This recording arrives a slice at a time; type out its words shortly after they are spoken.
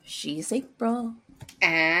She's April.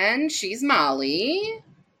 And she's Molly.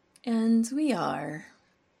 And we are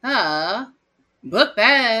book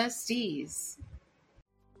besties.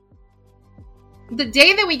 The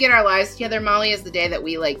day that we get our lives together, Molly, is the day that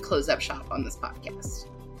we close up shop on this podcast.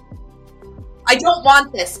 I don't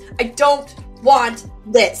want this. I don't want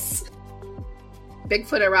this.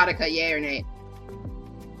 Bigfoot erotica, yay or nay?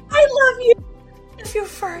 I love you. If you're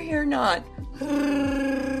furry or not.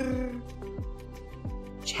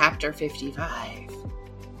 Chapter 55.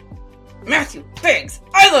 Matthew Biggs,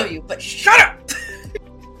 I love you, but shut up!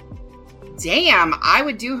 Damn, I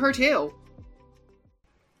would do her too.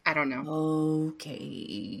 I don't know.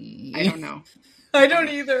 Okay. I don't know. I don't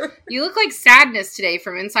either. You look like Sadness today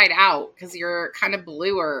from Inside Out because you're kind of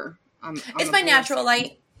bluer. It's my natural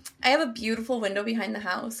light. I have a beautiful window behind the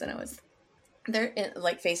house, and I was there,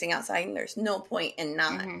 facing outside, and there's no point in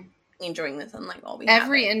not enjoying the sunlight while we have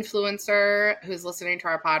Every it. Influencer who's listening to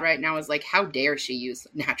our pod right now is like, how dare she use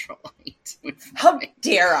natural light? How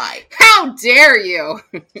dare I? How dare you?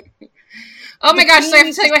 Oh my gosh, so I have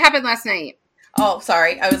to tell you what happened last night. Oh,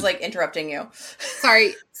 sorry. I was interrupting you.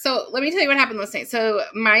 Sorry. So let me tell you what happened last night. So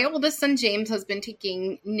my oldest son, James, has been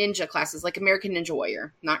taking ninja classes, like American Ninja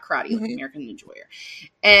Warrior, not karate, like American Ninja Warrior.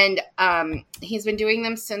 And he's been doing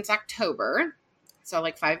them since October. So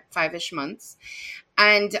five-ish months.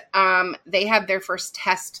 And they had their first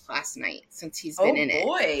test last night since he's been in it.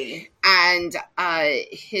 Oh, boy. And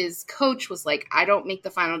his coach was like, I don't make the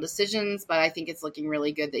final decisions, but I think it's looking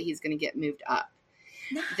really good that he's going to get moved up.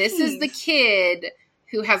 Nice. This is the kid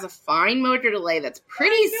who has a fine motor delay that's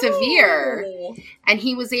pretty severe. And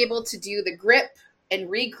he was able to do the grip and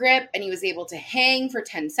re-grip, and he was able to hang for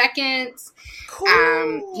 10 seconds.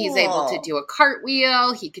 Cool. He's able to do a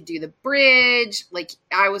cartwheel. He could do the bridge.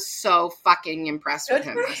 I was so fucking impressed with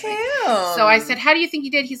him. So I said, how do you think he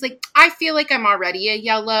did? He's like, I feel like I'm already a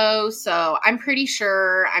yellow, so I'm pretty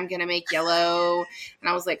sure I'm going to make yellow. And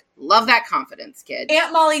I was like, love that confidence, kid.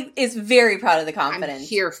 Aunt Molly is very proud of the confidence. I'm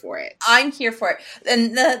here for it. I'm here for it.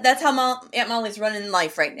 And that's how Aunt Molly's running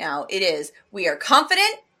life right now. It is. We are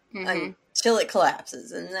confident until it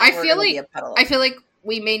collapses. And then I feel like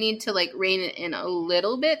we may need to rein it in a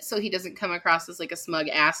little bit so he doesn't come across as a smug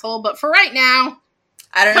asshole. But for right now,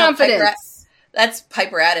 I don't confidence. know. That's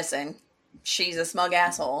Piper Addison. She's a smug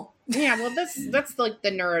asshole. Yeah, well, that's the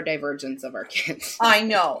neurodivergence of our kids. I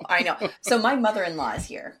know. So my mother-in-law is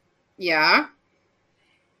here. Yeah.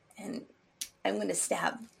 And I'm going to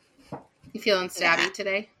stab. You feeling stabby Matt.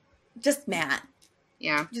 Today? Just Matt.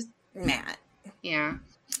 Yeah. Just Matt. Yeah.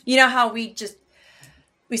 You know how we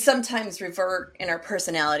sometimes revert in our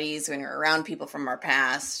personalities when we're around people from our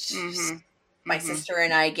past. My sister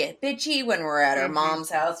and I get bitchy when we're at our mom's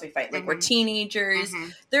house. We fight we're teenagers.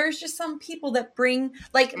 There's just some people that bring,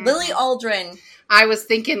 Lily Aldrin. I was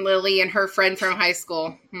thinking Lily and her friend from high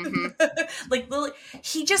school. Lily,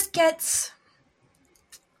 he just gets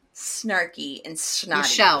snarky and snotty.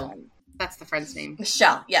 Michelle. That's the friend's name.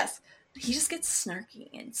 Michelle, yes. He just gets snarky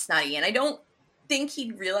and snotty, and I don't think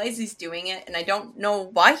he'd realize he's doing it, and I don't know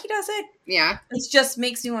why he does it. Yeah. It just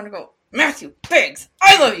makes me want to go, Matthew Biggs,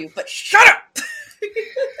 I love you, but shut up!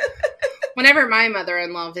 Whenever my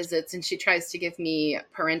mother-in-law visits and she tries to give me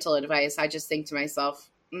parental advice, I just think to myself,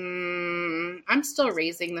 I'm still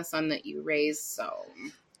raising the son that you raised, so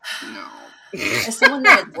no. As someone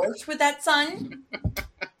that had worked with that son...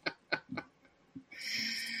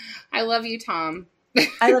 I love you, Tom.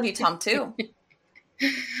 I love you, Tom, too.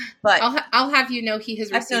 But I'll have you know he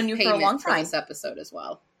has received payment for this episode as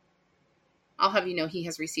well. I'll have you know he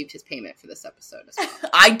has received his payment for this episode as well.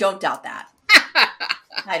 I don't doubt that.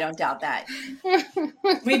 I don't doubt that.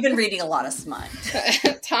 We've been reading a lot of smut.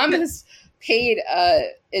 Tom is paid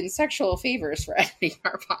in sexual favors for editing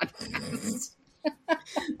our podcast.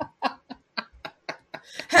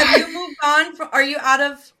 Have you moved on? Are you out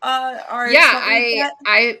of our? Yeah,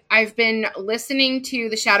 I've been listening to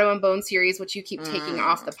the Shadow and Bone series, which you keep taking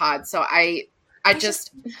off the pod. So I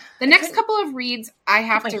just the next couple of reads I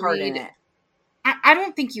have to read. I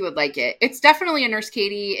don't think you would like it. It's definitely a Nurse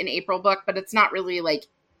Katie and April book, but it's not really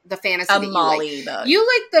the fantasy that you Molly like. Book. You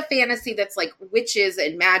like the fantasy that's witches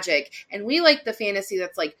and magic, and we like the fantasy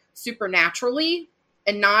that's supernaturally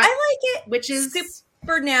and not. I like it, witches.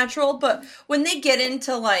 Supernatural, but when they get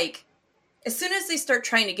into as soon as they start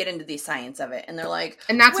trying to get into the science of it, and they're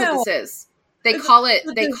and that's what this is. They call it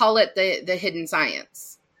the hidden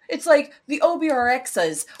science. It's like the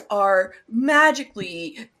OBRXs are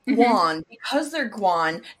magically Guan. Because they're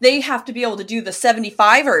Guan, they have to be able to do the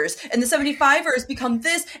 75ers, and the 75ers become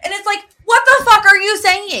this, and it's like, what the fuck are you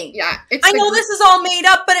saying? Yeah. I know this is all made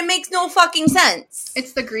up, but it makes no fucking sense.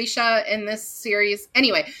 It's the Grisha in this series.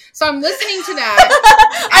 Anyway, so I'm listening to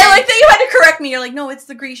that. I like that you had to correct me. You're like, no, it's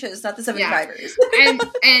the Grishas, not the 75ers.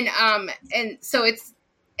 And so it's,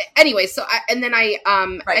 anyway, so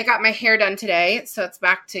I got my hair done today, so it's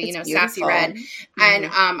back to, you know, Sassy Red. And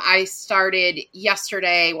I started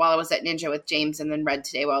yesterday while I was at Ninja with James, and then Red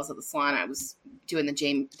today while I was at the salon. I was doing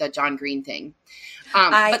the John Green thing.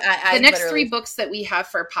 But the next 3 books that we have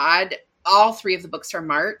for Pod, all 3 of the books for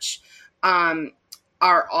March,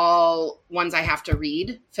 are all ones I have to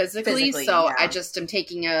read physically. So I just am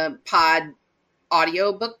taking a Pod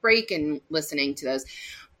audio book break and listening to those,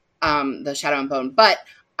 the Shadow and Bone. But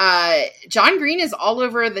John Green is all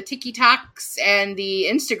over the TikToks and the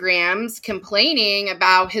Instagrams complaining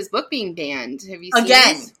about his book being banned. Have you seen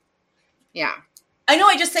this? Yeah. I know,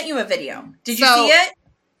 I just sent you a video. Did you see it?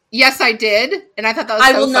 Yes, I did. And I thought that was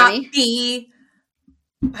so funny.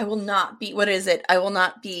 I will not be, what is it? I will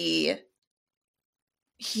not be,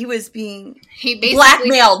 he was being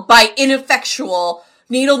blackmailed by ineffectual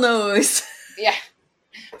needle nose. Yeah.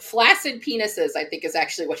 Flaccid penises, I think, is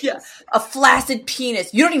actually what he is. A flaccid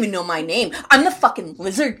penis. You don't even know my name. I'm the fucking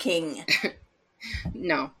Lizard King.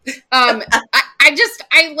 No.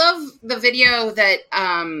 I love the video that,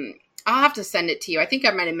 I'll have to send it to you. I think I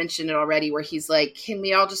might have mentioned it already, where he's like, can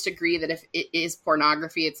we all just agree that if it is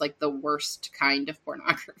pornography, it's like the worst kind of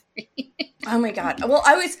pornography? Oh my God. Well,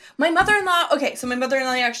 my mother-in-law, okay, so my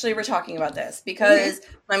mother-in-law actually were talking about this because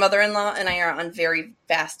my mother-in-law and I are on very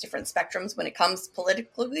vast different spectrums when it comes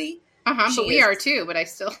politically. But we are too, but I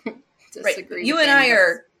still disagree. Right.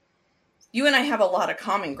 You and I have a lot of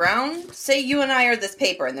common ground. Say you and I are this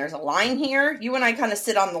paper and there's a line here. You and I kind of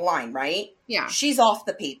sit on the line, right? Yeah. She's off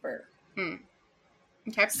the paper.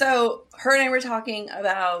 Okay. So her and I were talking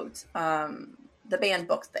about the banned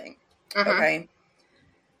book thing. Okay.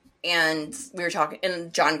 And we were talking,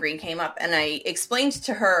 and John Green came up, and I explained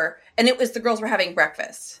to her, and it was the girls were having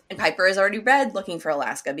breakfast, and Piper has already read Looking for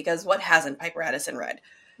Alaska, because what hasn't Piper Addison read?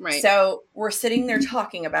 Right. So we're sitting there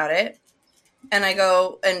talking about it, and I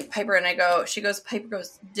go, and Piper goes,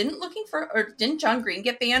 didn't John Green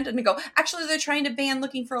get banned? And I go, actually, they're trying to ban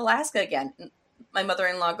Looking for Alaska again. And my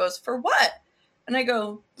mother-in-law goes, for what? And I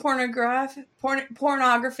go, pornography.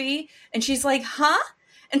 And she's like, huh?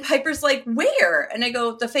 And Piper's like, where? And I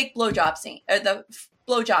go, the fake blowjob scene, the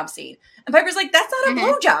blowjob scene. And Piper's like, that's not a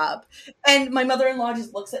blowjob. And my mother-in-law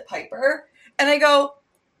just looks at Piper, and I go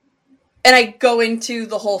into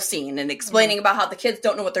the whole scene and explaining about how the kids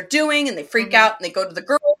don't know what they're doing, and they freak out, and they go to the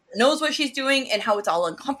girl who knows what she's doing, and how it's all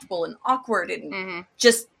uncomfortable and awkward and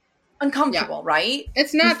just uncomfortable, right?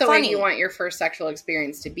 It's not the way you want your first sexual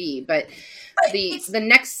experience to be, but the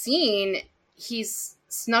next scene, he's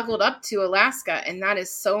snuggled up to Alaska, and that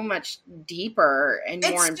is so much deeper and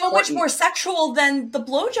more important. It's so much more sexual than the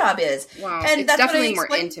blowjob is. Well, and it's definitely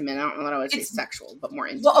more intimate. I don't know that I would say sexual, but more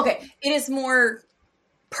intimate. Well, okay. It is more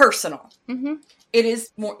personal. It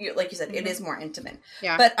is more, like you said, it is more intimate.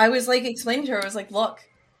 Yeah. But I was like explaining to her, I was like, look,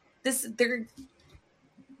 that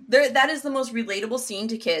is the most relatable scene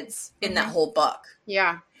to kids in that whole book.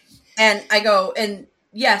 Yeah. And I go, and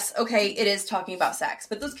yes, okay, it is talking about sex,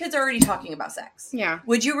 but those kids are already talking about sex. Yeah.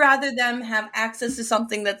 Would you rather them have access to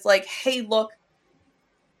something that's like, hey, look,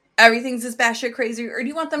 everything's this batshit crazy, or do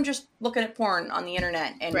you want them just looking at porn on the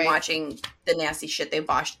internet and watching the nasty shit they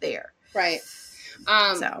watched there? Right.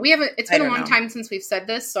 It's been a long time since we've said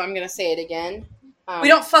this, so I'm going to say it again. We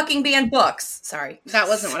don't fucking ban books. Sorry. That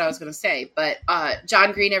wasn't what I was going to say, but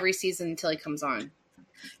John Green every season until he comes on.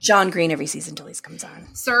 John Green every season until he comes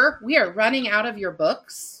on. Sir, we are running out of your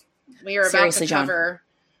books. We are about to cover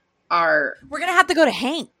our... We're going to have to go to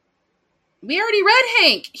Hank. We already read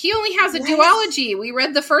Hank. He only has a duology. We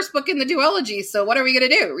read the first book in the duology, so what are we going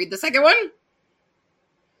to do? Read the second one?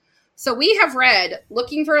 So we have read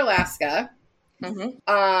Looking for Alaska.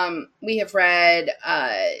 We have read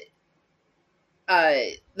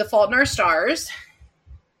The Fault in Our Stars.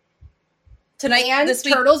 Tonight, and this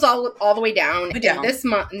week, Turtles all the way down. And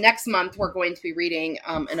next month, we're going to be reading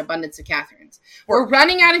An Abundance of Catherines. We're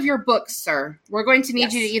running out of your books, sir. We're going to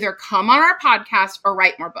need you to either come on our podcast or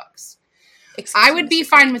write more books. I would be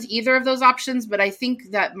fine with either of those options, but I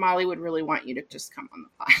think that Molly would really want you to just come on the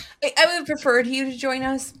pod. I would have preferred you to join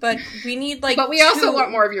us, but we need But we also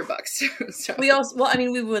want more of your books. So. We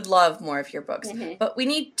would love more of your books, but we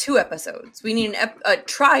need 2 episodes. We need a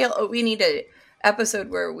trial. We need an episode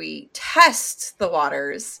where we test the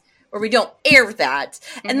waters where we don't air that.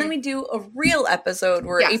 And then we do a real episode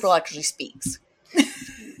where April actually speaks.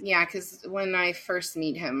 Yeah, because when I first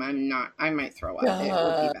meet him, I might throw up. It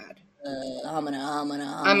would be bad. I'm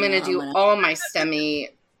gonna do all my semi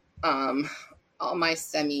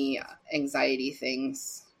anxiety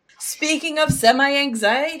things. Speaking of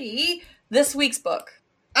semi-anxiety, this week's book.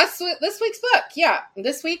 This week's book, yeah.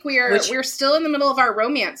 This week we're still in the middle of our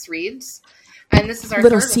romance reads, and this is our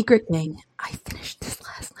little secret thing. I finished this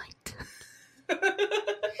last night.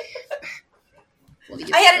 Well,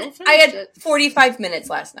 I had 45 minutes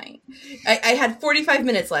last night. I had 45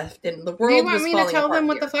 minutes left, and the world was falling apart. Do you want me to tell them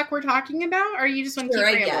what the fuck we're talking about, or you just want to keep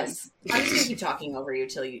rambling? Yes. I'm just going to keep talking over you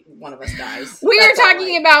till one of us dies. We are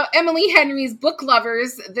talking about Emily Henry's Book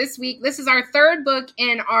Lovers this week. This is our third book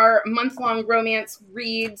in our month-long romance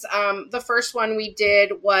reads. The first one we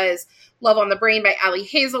did was Love on the Brain by Ali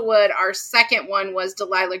Hazelwood. Our second one was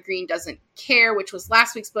Delilah Green Doesn't Care, which was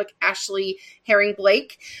last week's book, Ashley Herring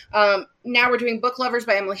Blake. Now we're doing Book Lovers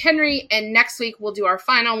by Emily Henry, and next week we'll do our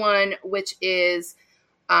final one, which is,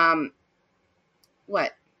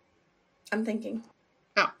 what? I'm thinking.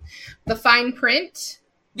 Oh, The Fine Print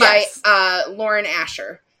by Lauren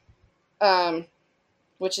Asher,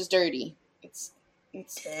 which is dirty. It's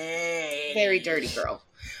very dirty, girl.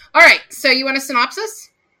 All right, so you want a synopsis?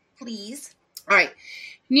 Please. All right.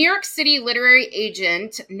 New York City literary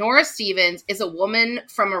agent Nora Stevens is a woman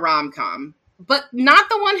from a rom-com, but not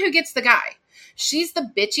the one who gets the guy. She's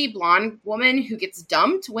the bitchy blonde woman who gets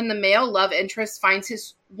dumped when the male love interest finds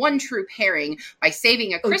his one true pairing by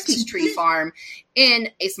saving a Christmas tree farm in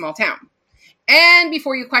a small town. And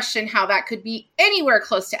before you question how that could be anywhere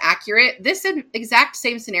close to accurate, this exact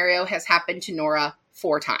same scenario has happened to Nora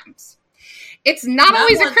 4 times. It's not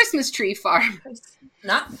always a Christmas tree farm.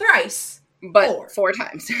 Not thrice. But 4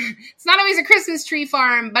 times. It's not always a Christmas tree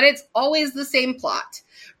farm, but it's always the same plot.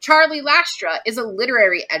 Charlie Lastra is a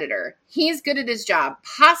literary editor. He's good at his job,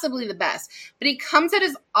 possibly the best, but he comes at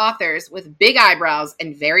his authors with big eyebrows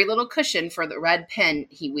and very little cushion for the red pen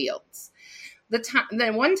he wields.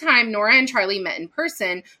 The one time Nora and Charlie met in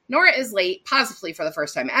person, Nora is late, possibly for the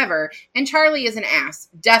first time ever, and Charlie is an ass,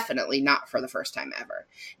 definitely not for the first time ever.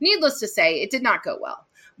 Needless to say, it did not go well.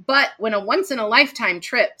 But when a once-in-a-lifetime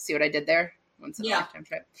trip, see what I did there? Once-in-a-lifetime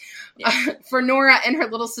trip. For Nora and her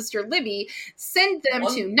little sister Libby, sent them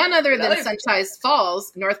to none other than Sunshine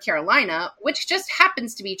Falls, North Carolina, which just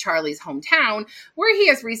happens to be Charlie's hometown, where he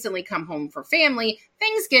has recently come home for family,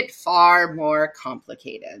 things get far more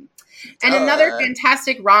complicated. And another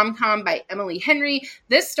fantastic rom-com by Emily Henry,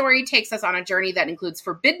 this story takes us on a journey that includes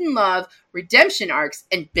forbidden love, redemption arcs,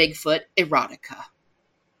 and Bigfoot erotica.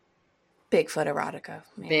 Bigfoot erotica.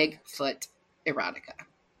 Man. Bigfoot erotica.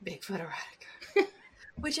 Bigfoot erotica.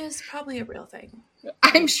 Which is probably a real thing.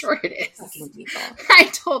 I'm sure it is. Fucking people. I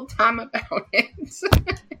told Tom about it.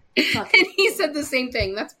 And he said the same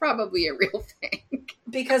thing. That's probably a real thing.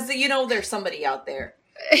 Because, there's somebody out there.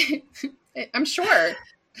 I'm sure.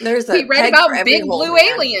 We read about big blue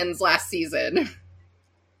aliens last season.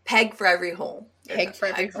 Peg for every hole. Peg for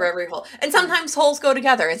every hole. And sometimes holes go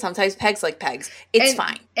together, and sometimes pegs like pegs. It's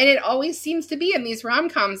fine. And it always seems to be in these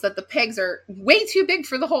rom-coms that the pegs are way too big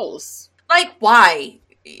for the holes. Like, why?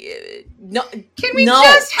 No. Can we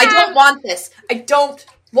just have... I don't want this. I don't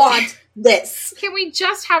want this. Can we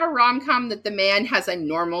just have a rom-com that the man has a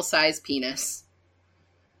normal-sized penis?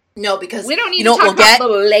 No, because we don't need to talk about the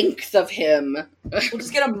length of him. We'll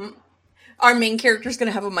just get our main character's going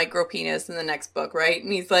to have a micro penis in the next book, right?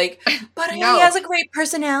 And he's like, but he has a great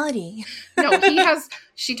personality. No,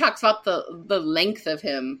 she talks about the length of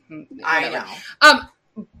him. Whatever. I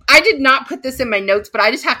know. I did not put this in my notes, but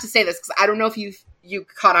I just have to say this because I don't know if you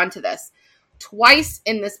caught on to this. Twice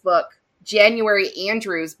in this book, January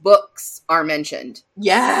Andrews' books are mentioned.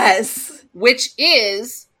 Yes. Which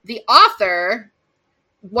is the author...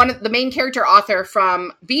 one of the main character author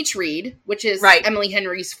from Beach Read, which is Emily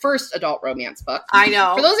Henry's first adult romance book. I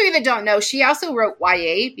know. For those of you that don't know, she also wrote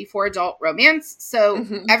YA before adult romance. So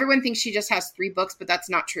everyone thinks she just has 3 books, but that's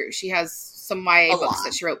not true. She has some YA books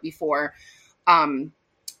that she wrote before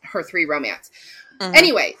her 3 romance.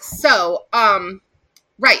 Anyway, so,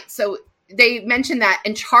 so they mentioned that,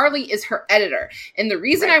 and Charlie is her editor. And the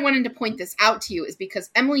reason I wanted to point this out to you is because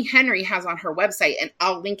Emily Henry has on her website, and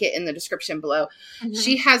I'll link it in the description below.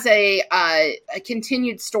 She has a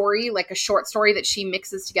continued story, like a short story that she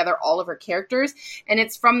mixes together all of her characters. And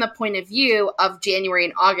it's from the point of view of January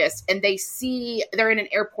and August. And they're in an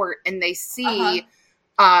airport and they see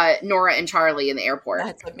Nora and Charlie in the airport.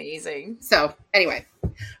 That's amazing. So anyway,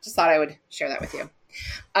 just thought I would share that with you.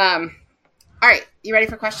 All right. You ready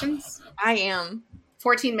for questions? I am.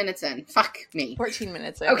 14 minutes in. Fuck me. 14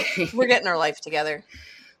 minutes in. Okay. We're getting our life together.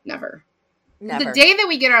 Never. Never. The day that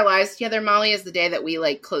we get our lives together, Molly, is the day that we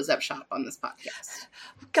like close up shop on this podcast.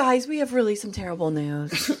 Guys, we have really some terrible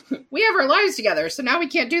news. We have our lives together, so now we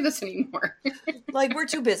can't do this anymore. Like, we're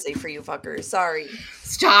too busy for you fuckers. Sorry.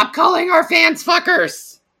 Stop calling our fans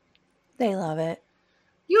fuckers. They love it.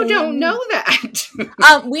 You don't know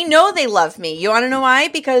that. We know they love me. You want to know why?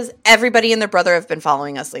 Because everybody and their brother have been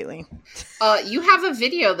following us lately. You have a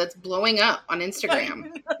video that's blowing up on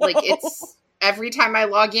Instagram. Like, it's every time I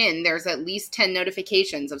log in, there's at least 10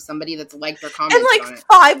 notifications of somebody that's liked or commented And on like it.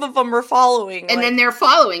 5 of them are following. And then they're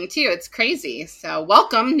following too. It's crazy. So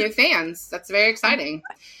welcome, new fans. That's very exciting.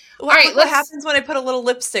 All right, what happens when I put a little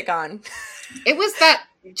lipstick on? It was that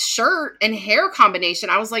shirt and hair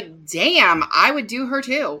combination. I was like, damn, I would do her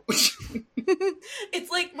too.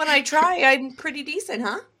 It's like when I try, I'm pretty decent,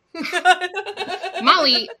 huh?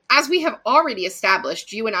 Molly, as we have already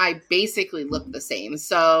established, you and I basically look the same.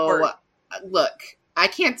 So look, I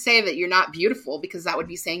can't say that you're not beautiful because that would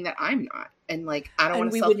be saying that I'm not. And like, I don't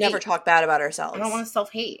want to self-hate. We would never talk bad about ourselves. I don't want to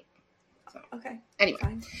self-hate. So. Okay. Anyway.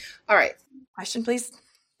 Fine. All right. Question, please.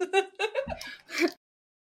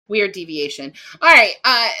 Weird deviation. All right.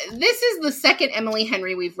 This is the second Emily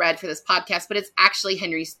Henry we've read for this podcast, but it's actually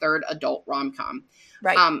Henry's third adult rom-com.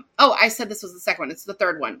 Right. I said this was the second one. It's the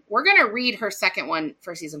third one. We're going to read her second one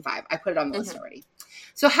for season 5. I put it on the list already.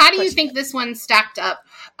 So how do you think this one stacked up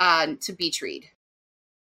to Beach Read?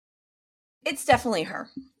 It's definitely her.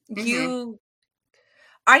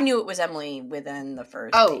 I knew it was Emily within the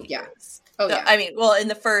first pages. Yeah. I mean, well, in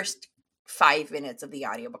the first 5 minutes of the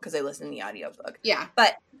audiobook, because I listened to the audiobook. Yeah.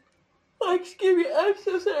 But, excuse me, I'm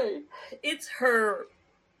so sorry. It's her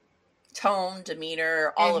tone,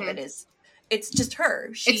 demeanor, all of it is, it's just her.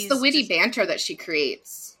 It's the witty banter that she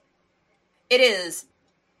creates. It is.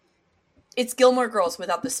 It's Gilmore Girls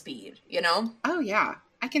without the speed, you know? Oh, yeah.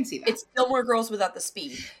 I can see that. It's Gilmore Girls without the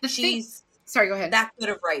speed. Sorry, go ahead. That good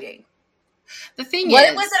of writing. The thing what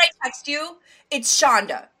is... it was that I text you? It's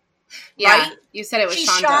Shonda. Yeah, right? You said it was She's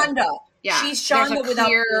Shonda. Yeah. She's Shonda without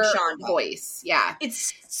being Shonda. Voice. Yeah.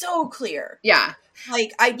 It's so clear. Yeah.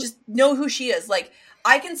 Like, I just know who she is. Like,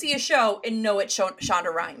 I can see a show and know it's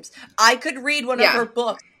Shonda Rhimes. I could read one of her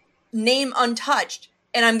books, name untouched,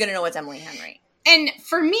 and I'm going to know it's Emily Henry. And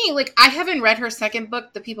for me, like, I haven't read her second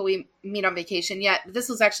book, The People We Meet on Vacation, yet. This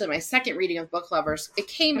was actually my second reading of Book Lovers. It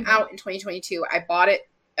came out in 2022. I bought it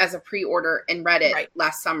as a pre-order and read it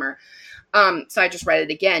last summer. So I just read it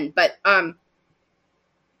again. But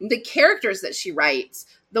the characters that she writes,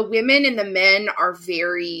 the women and the men are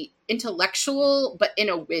very intellectual, but in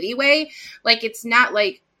a witty way. Like, it's not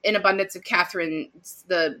like in Abundance of Catherine,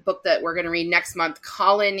 the book that we're going to read next month.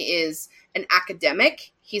 Colin is an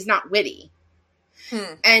academic. He's not witty.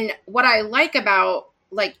 And what I like about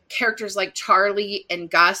like characters like Charlie and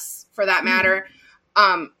Gus, for that matter,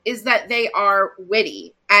 is that they are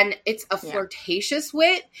witty, and it's a flirtatious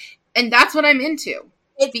wit, and that's what I'm into.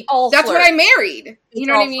 It's all that's flirt. what I married. You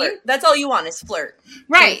know what I mean? Flirt. That's all you want is flirt.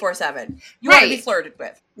 Right. 24/7. You want to be flirted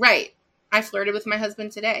with. Right. I flirted with my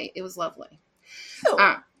husband today. It was lovely.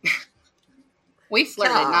 Oh. We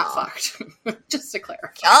flirted, not fucked. Just to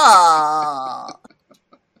clarify.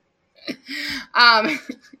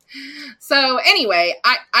 So anyway,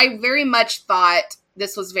 I very much thought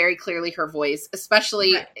this was very clearly her voice,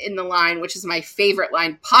 especially in the line, which is my favorite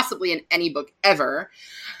line possibly in any book ever.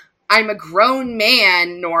 I'm a grown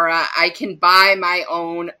man, Nora. I can buy my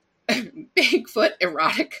own Bigfoot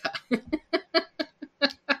erotica.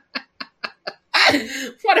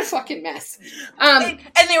 What a fucking mess. And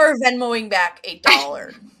they were Venmoing back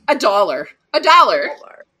 $1. $1.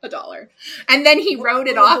 And then he wrote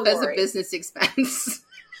it off as a business expense.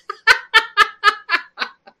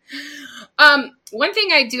 One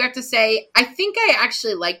thing I do have to say, I think I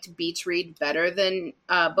actually liked Beach Read better than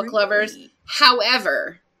Book Lovers.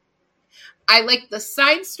 However, I like the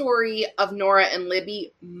side story of Nora and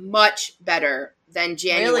Libby much better than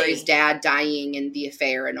January's dad dying and the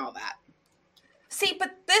affair and all that. See,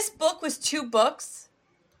 but this book was 2 books.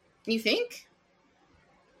 You think?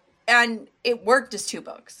 And it worked as 2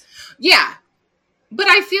 books. Yeah. But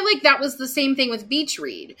I feel like that was the same thing with Beach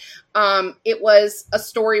Read. It was a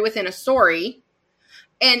story within a story.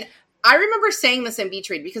 And I remember saying this in Beach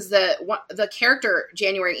Read because the character,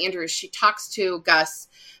 January Andrews, she talks to Gus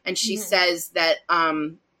and she says that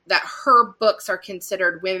that her books are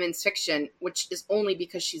considered women's fiction, which is only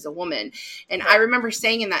because she's a woman. And I remember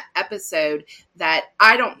saying in that episode that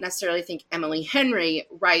I don't necessarily think Emily Henry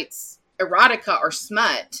writes erotica or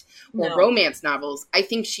smut or romance novels. I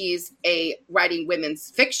think she's writing women's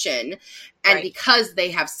fiction, and because they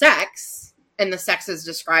have sex and the sex is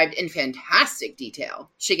described in fantastic detail.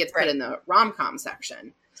 She gets put in the rom-com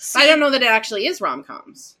section. But I don't know that it actually is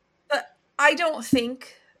rom-coms. But I don't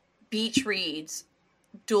think Beach Read's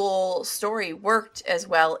dual story worked as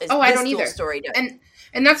well as I don't either. Story does.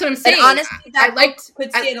 And that's what I'm saying. And honestly, that book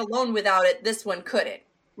could stand alone without it. This one couldn't.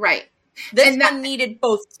 Right. This one needed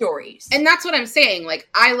both stories. And that's what I'm saying. Like,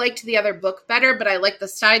 I liked the other book better, but I liked the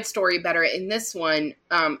side story better. In this one,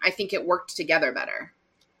 I think it worked together better.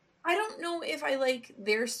 I don't know if I like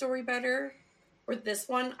their story better or this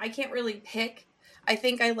one. I can't really pick. I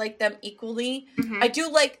think I like them equally. Mm-hmm. I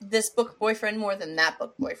do like this book boyfriend more than that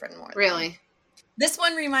book boyfriend more. Really? This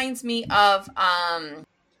one reminds me of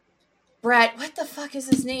Brett. What the fuck is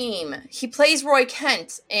his name? He plays Roy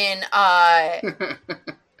Kent in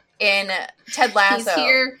Ted Lasso. He's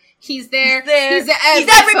here. He's there. He's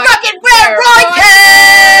every fucking where. Roy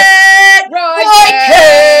Kent. Roy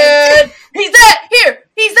Kent. He's there. Here.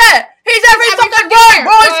 He's there. He's every fucking where.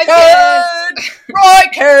 Roy Kent. Roy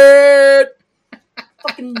Kent.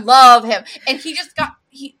 Fucking love him. And he just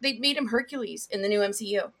they made him Hercules in the new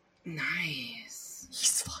MCU. Nice.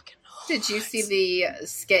 He's fucking hot. Did you see the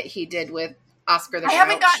skit he did with Oscar the Grouch? I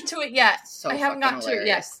haven't gotten to it yet. I haven't gotten to it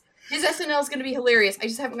yet. His SNL is going to be hilarious. I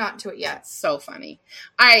just haven't gotten to it yet. So funny.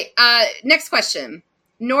 All right. Next question.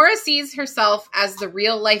 Nora sees herself as the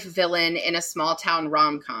real life villain in a small town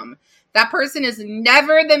rom-com. That person is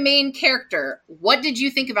never the main character. What did you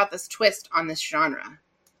think about this twist on this genre?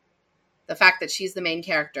 The fact that she's the main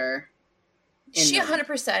character. She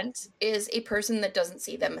 100% is a person that doesn't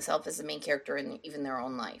see themselves as the main character in even their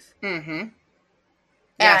own life. Mm-hmm.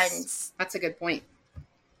 Yes, that's a good point.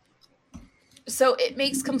 So it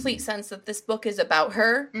makes complete sense that this book is about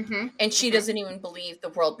her, mm-hmm. and she doesn't even believe the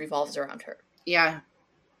world revolves around her. Yeah.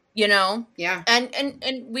 You know? Yeah.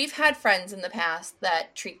 And we've had friends in the past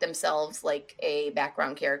that treat themselves like a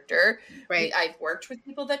background character. Right. I've worked with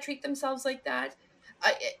people that treat themselves like that.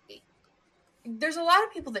 There's a lot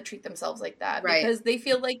of people that treat themselves like that, right? Because they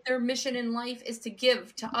feel like their mission in life is to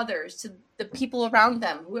give to others, to the people around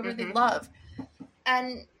them, whoever mm-hmm. they love.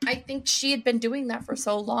 And I think she had been doing that for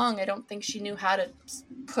so long. I don't think she knew how to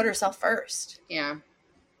put herself first. Yeah,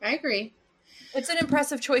 I agree. It's an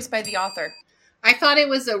impressive choice by the author. I thought it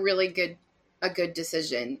was a really good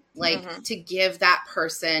decision, like mm-hmm. to give that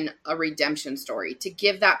person a redemption story, to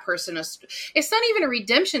give that person it's not even a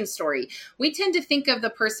redemption story. We tend to think of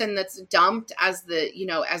the person that's dumped as the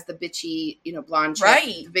bitchy, blonde chick,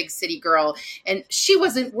 right. the big city girl, and she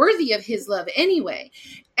wasn't worthy of his love anyway.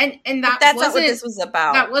 And that's not what this was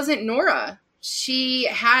about. That wasn't Nora. She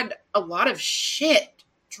had a lot of shit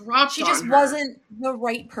dropped on her. She just wasn't the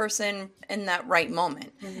right person in that right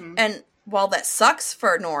moment. Mm-hmm. And while that sucks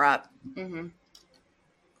for Nora, mm-hmm.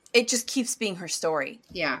 it just keeps being her story.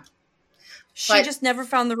 Yeah. She just never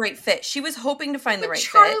found the right fit. She was hoping to find the right fit.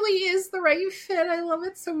 Charlie is the right fit. I love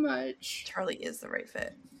it so much. Charlie is the right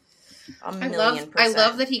fit. I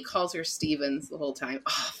love that he calls her Stevens the whole time.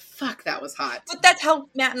 Oh, fuck, that was hot. But that's how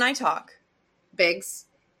Matt and I talk. Biggs.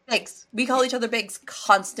 We call each other Biggs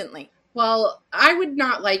constantly. Well, I would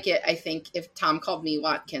not like it, I think, if Tom called me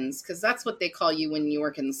Watkins, because that's what they call you when you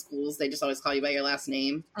work in the schools. They just always call you by your last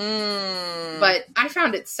name. But I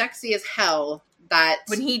found it sexy as hell that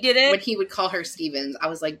when he did it, when he would call her Stevens, I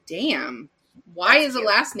was like, damn, why is a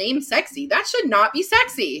last name sexy? That should not be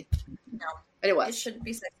sexy. No. But it was. It shouldn't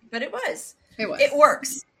be sexy, but it was. It was. It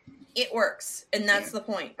works. It works. And that's the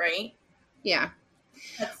point, right? Yeah.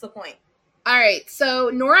 That's the point. All right, so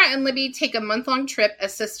Nora and Libby take a month-long trip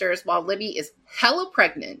as sisters while Libby is hella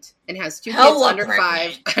pregnant and has 2 kids under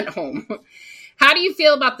 5 at home. How do you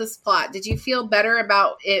feel about this plot? Did you feel better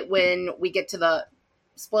about it when we get to the,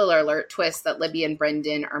 spoiler alert, twist that Libby and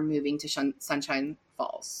Brendan are moving to Sunshine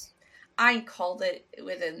Falls? I called it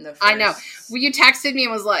within the first... I know. Well, you texted me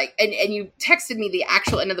and was like, and you texted me the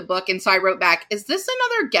actual end of the book, and so I wrote back, is this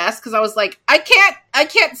another guess? Because I was like, I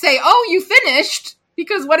can't say, oh, you finished.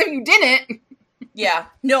 Because what if you didn't? Yeah.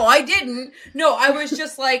 No, I didn't. No, I was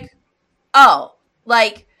just like, oh,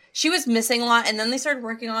 like, she was missing a lot. And then they started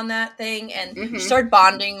working on that thing. And mm-hmm. she started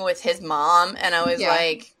bonding with his mom. And I was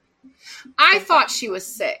like... I thought she was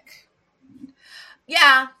sick.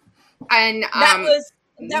 Yeah. And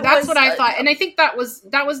that's what I thought. And I think that was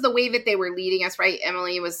the way that they were leading us, right?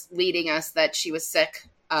 Emily was leading us that she was sick.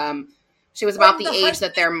 She was about the age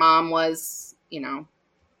that their mom was,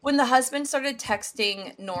 When the husband started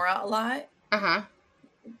texting Nora a lot. Uh-huh.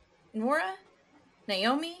 Nora?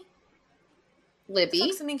 Naomi?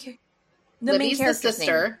 Libby? The main Libby's the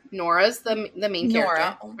sister. Name. Nora's the main character.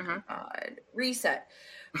 Nora. Oh my God. Reset.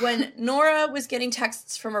 When Nora was getting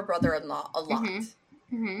texts from her brother-in-law a lot,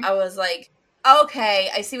 mm-hmm. Mm-hmm. I was like, okay,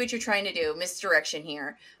 I see what you're trying to do. Misdirection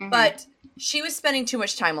here. Mm-hmm. But she was spending too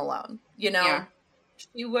much time alone, you know? Yeah.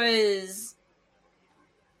 She was...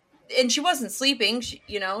 And she wasn't sleeping. She,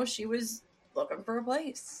 you know, she was looking for a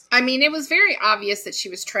place. I mean, it was very obvious that she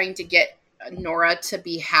was trying to get Nora to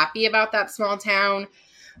be happy about that small town.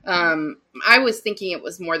 I was thinking it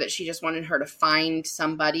was more that she just wanted her to find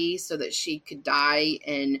somebody so that she could die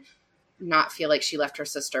and not feel like she left her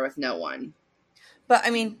sister with no one. But, I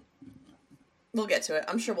mean, we'll get to it.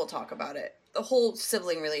 I'm sure we'll talk about it. The whole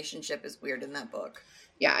sibling relationship is weird in that book.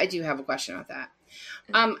 Yeah, I do have a question about that.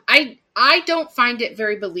 I don't find it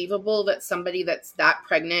very believable that somebody that's that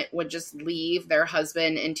pregnant would just leave their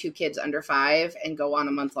husband and 2 kids under 5 and go on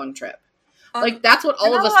a month-long trip. Like, that's what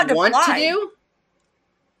all of us want to do.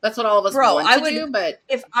 That's what all of us want to do, but...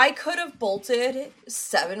 If I could have bolted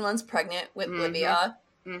 7 months pregnant with Livia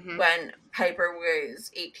when Piper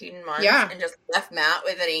was 18 months and just left Matt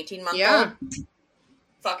with an 18-month-old,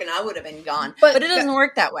 fucking I would have been gone. But it doesn't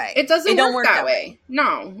work that way. It doesn't work that way.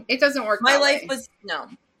 No, it doesn't work that way. My life was... No.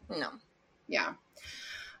 Yeah.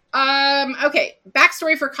 Okay,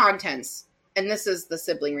 backstory for contents. And this is the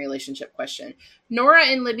sibling relationship question. Nora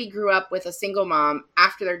and Libby grew up with a single mom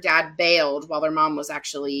after their dad bailed while their mom was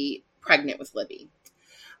actually pregnant with Libby.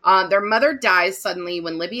 Their mother dies suddenly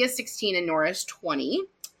when Libby is 16 and Nora is 20.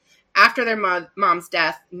 After their mom's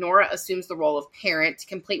death, Nora assumes the role of parent,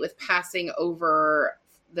 complete with passing over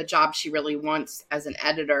the job she really wants as an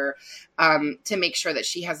editor to make sure that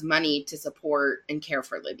she has money to support and care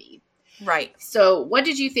for Libby. Right. So what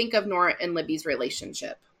did you think of Nora and Libby's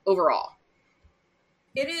relationship overall?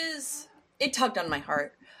 It tugged on my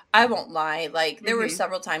heart. I won't lie. Like, there were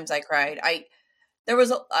several times I cried. I've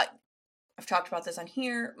talked about this on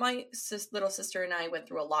here. My little sister and I went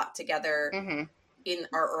through a lot together in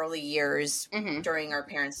our early years during our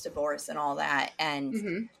parents' divorce and all that.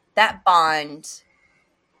 And that bond...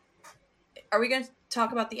 Are we going to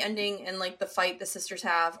talk about the ending and, like, the fight the sisters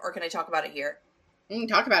have, or can I talk about it here? We can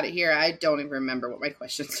talk about it here. I don't even remember what my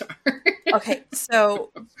questions are. Okay,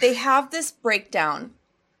 so they have this breakdown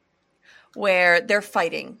where they're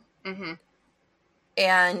fighting.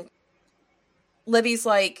 And Libby's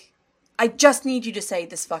like, I just need you to say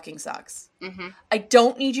this fucking sucks. I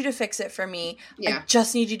don't need you to fix it for me. I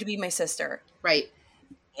just need you to be my sister. Right.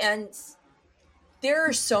 And there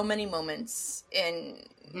are so many moments in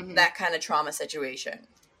that kind of trauma situation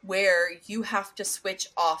where you have to switch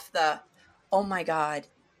off the, oh my God,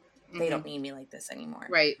 they don't need me like this anymore.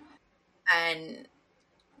 Right. And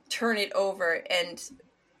turn it over. And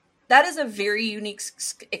that is a very unique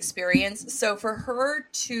experience. So for her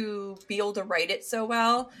to be able to write it so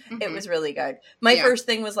well, it was really good. My first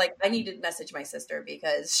thing was like, I need to message my sister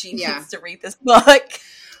because she needs to read this book.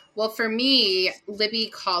 Well, for me,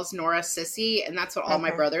 Libby calls Nora Sissy, and that's what all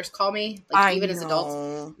my brothers call me. Like, even as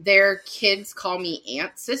adults, their kids call me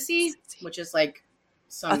Aunt Sissy, which is like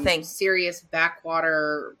some serious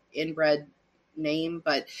backwater inbred name.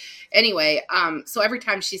 But anyway, so every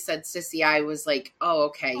time she said Sissy, I was like, oh,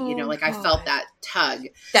 okay. You know, like, God. I felt that tug.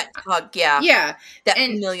 That tug, yeah. Yeah. That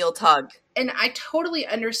familial tug. And I totally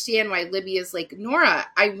understand why Libby is like, Nora,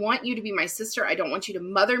 I want you to be my sister. I don't want you to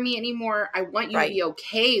mother me anymore. I want you to be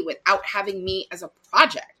okay without having me as a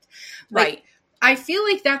project. Like, I feel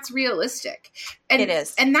like that's realistic. And, it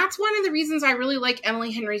is. And that's one of the reasons I really like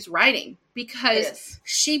Emily Henry's writing, because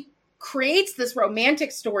she creates this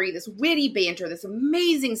romantic story, this witty banter, this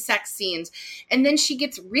amazing sex scenes, and then she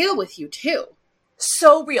gets real with you too.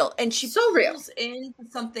 So real. And she pulls in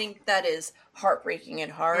something that is heartbreaking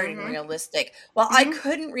and hard and realistic. Well, I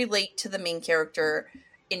couldn't relate to the main character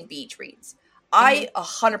in Beach Reads. I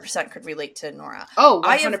 100% could relate to Nora. Oh, 100%.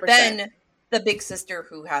 I have been the big sister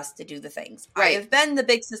who has to do the things. Right. I have been the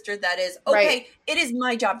big sister that is, okay, it is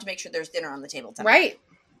my job to make sure there's dinner on the table tonight.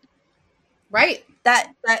 Right.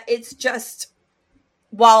 That it's just,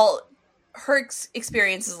 while her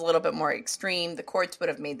experience is a little bit more extreme, the courts would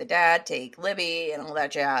have made the dad take Libby and all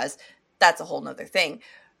that jazz. That's a whole nother thing.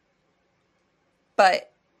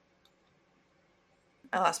 But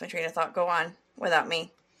I lost my train of thought. Go on without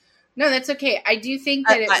me. No, that's okay. I do think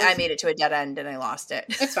that I made it to a dead end and I lost it.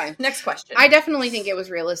 That's fine. Next question. I definitely think it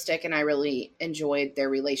was realistic, and I really enjoyed their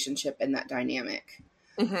relationship and that dynamic.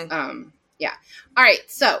 Yeah. All right.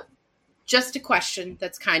 So just a question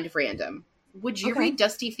that's kind of random. Would you read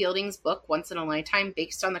Dusty Fielding's book Once in a Lifetime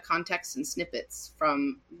based on the context and snippets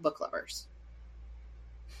from book lovers?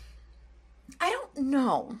 I don't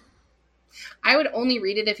know. I would only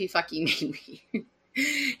read it if you fucking made me.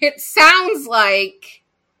 It sounds like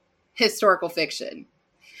historical fiction.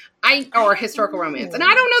 Or historical romance. And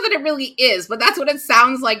I don't know that it really is, but that's what it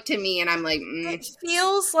sounds like to me. And I'm like, it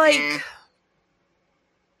feels like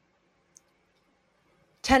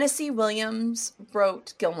Tennessee Williams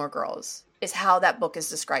wrote Gilmore Girls, is how that book is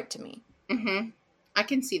described to me. Mm-hmm. I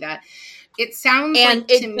can see that. It sounds and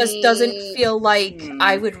like it to just me, doesn't feel like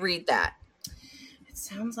I would read that. It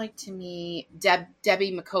sounds like to me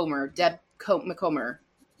Debbie McComber, McComber,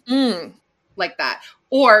 like that,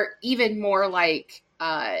 or even more like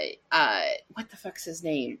what the fuck's his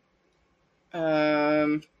name?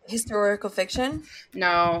 Historical fiction?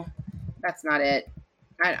 No, that's not it.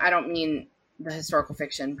 I don't mean the historical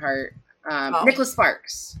fiction part. Nicholas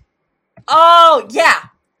Sparks. Oh yeah,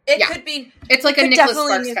 it could be. It's like a Nicholas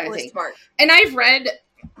Sparks kind of thing. And I've read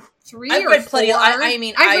I've read 4. I've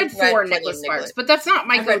read 4 Nicholas Sparks, but that's not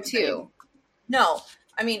my go-to. No,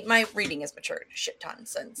 I mean my reading has matured a shit ton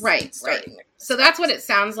since right. So that's what it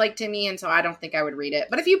sounds like to me, and so I don't think I would read it.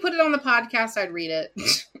 But if you put it on the podcast, I'd read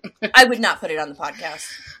it. I would not put it on the podcast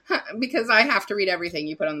because I have to read everything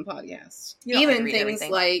you put on the podcast, even things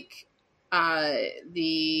like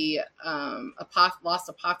the Lost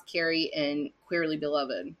Apothecary and Queerly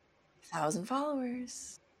Beloved. 1,000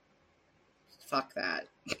 followers. Fuck that.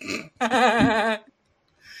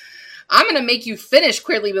 I'm going to make you finish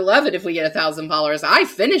Queerly Beloved if we get 1,000 followers. I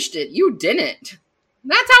finished it. You didn't.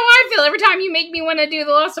 That's how I feel every time you make me want to do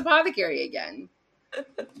the Lost Apothecary again.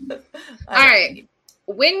 All right.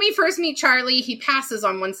 When we first meet Charlie, he passes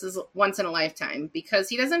on Once in a Lifetime because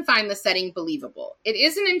he doesn't find the setting believable. It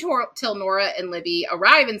isn't until Nora and Libby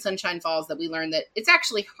arrive in Sunshine Falls that we learn that it's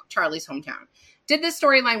actually Charlie's hometown. Did this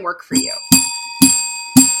storyline work for you?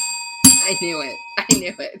 I knew it. I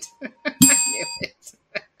knew it.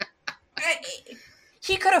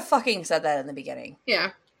 He could have fucking said that in the beginning.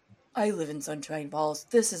 Yeah. I live in Sunshine Falls.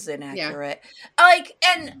 This is inaccurate.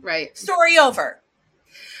 Yeah. Right. Story over.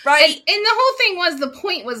 Right. And the whole thing was, the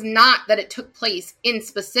point was not that it took place in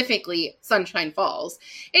specifically Sunshine Falls.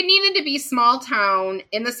 It needed to be small town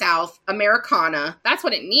in the South, Americana. That's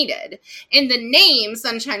what it needed. And the name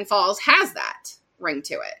Sunshine Falls has that ring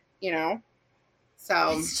to it, you know?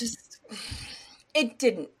 So it's just, it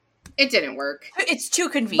didn't work. It's too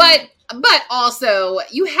convenient. But also,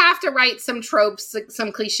 you have to write some tropes,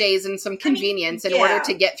 some cliches, and some convenience in order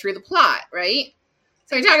to get through the plot, right?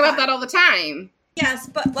 So we talk about that all the time. Yes,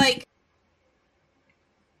 but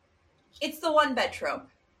it's the one bed trope.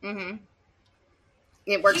 Mm-hmm.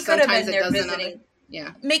 It works sometimes, it doesn't.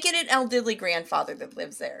 Yeah. Make it an elderly grandfather that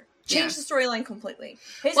lives there. Change the storyline completely.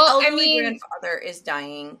 His elderly grandfather is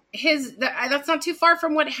dying. That's not too far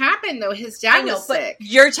from what happened, though. His dad was sick.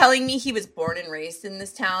 You're telling me he was born and raised in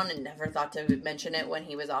this town and never thought to mention it when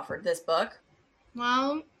he was offered this book?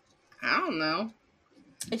 Well, I don't know.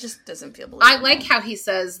 It just doesn't feel believable. I like how he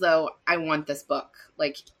says, though, I want this book.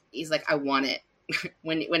 Like, he's like, I want it.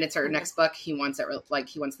 when it's our next book, he wants it. Like,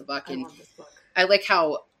 he wants the book. And I want this book. I like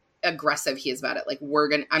how aggressive he is about it. Like,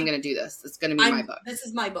 I'm gonna do this. It's gonna be my book. This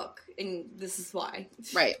is my book, and this is why.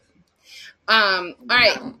 Right. All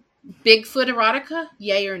right. Bigfoot erotica,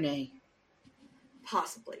 yay or nay?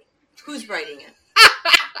 Possibly. Who's writing it?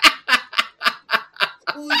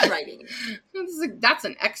 Who's writing it? That's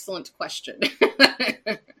an excellent question.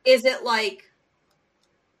 Is it like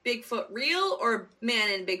Bigfoot real or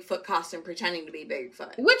man in Bigfoot costume pretending to be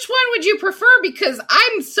Bigfoot? Which one would you prefer? Because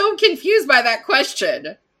I'm so confused by that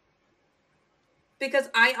question. Because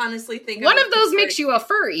I honestly think one of those makes you a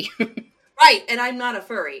furry. Right, and I'm not a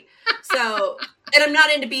furry. So, and I'm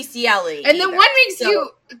not into bestiality. And then one makes you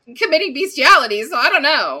committing bestiality, so I don't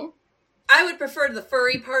know. I would prefer the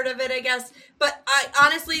furry part of it, I guess. But I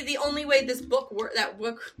honestly, the only way this book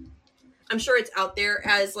I'm sure it's out there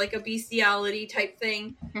as like a bestiality type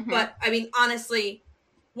thing. Mm-hmm. But I mean, honestly,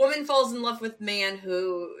 woman falls in love with man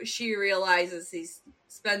who she realizes he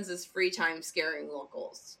spends his free time scaring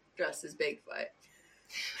locals dressed as Bigfoot.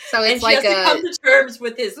 So it's like she has to come to terms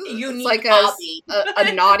with his unique hobby.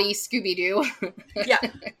 a naughty Scooby-Doo. Yeah,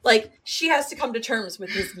 like she has to come to terms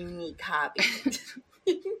with his unique hobby.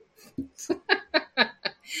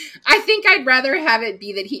 I think I'd rather have it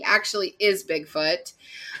be that he actually is Bigfoot,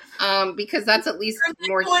 because that's at least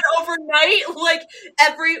more going overnight. Like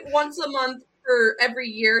once a month or every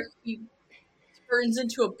year, he turns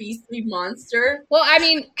into a beastly monster. Well, I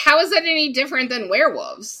mean, how is that any different than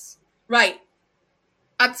werewolves? Right.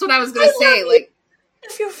 That's what I was going to say. Like,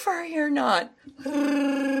 if you're furry or not.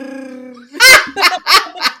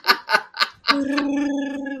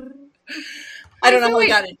 I don't know how we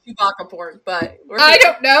got into Chewbacca porn, but I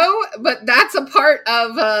don't know, but that's a part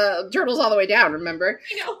of Turtles All the Way Down, remember?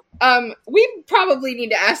 I know. We probably need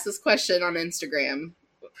to ask this question on Instagram.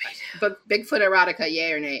 Bigfoot erotica,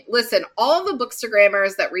 yay or nay? Listen, all the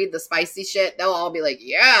bookstagrammers that read the spicy shit, they'll all be like,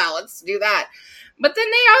 yeah, let's do that. But then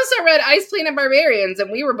they also read Ice Planet Barbarians,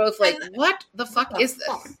 and we were both like, what the fuck is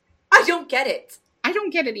this? I don't get it. I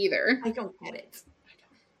don't get it either. I don't get it.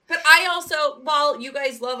 But I also, while you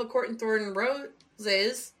guys love A Court in Thorn and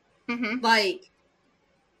Roses, like,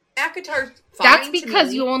 ACOTAR's fine. That's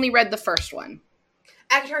because you only read the first one.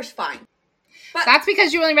 ACOTAR's fine. But that's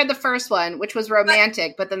because you only read the first one, which was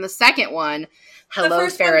romantic, but then the second one, hello,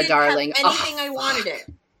 Farrah darling. Anything I wanted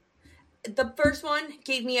it. The first one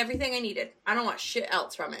gave me everything I needed. I don't want shit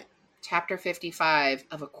else from it. Chapter 55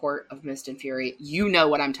 of A Court of Mist and Fury. You know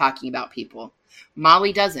what I'm talking about, people.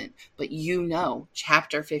 Molly doesn't, but you know.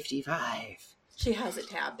 Chapter 55. She has it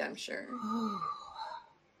tabbed, I'm sure.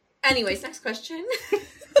 Anyways, next question.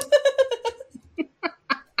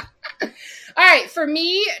 All right, for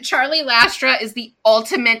me, Charlie Lastra is the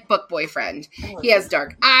ultimate book boyfriend. He has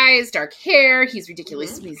dark eyes, dark hair, he's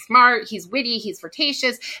ridiculously smart, he's witty, he's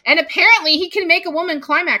flirtatious, and apparently he can make a woman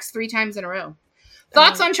climax 3 times in a row.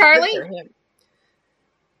 Thoughts on Charlie?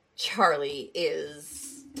 Charlie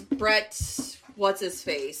is Brett, what's his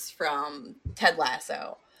face, from Ted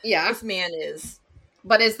Lasso. Yeah. This man is...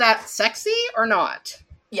 But is that sexy or not?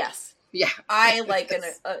 Yes. Yeah. I like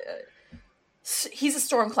he's a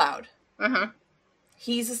storm cloud. Uh-huh.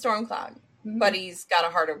 He's a storm cloud, but he's got a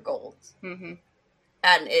heart of gold. Mm-hmm.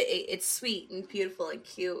 And it's sweet and beautiful and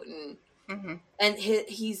cute. And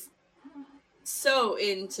he's so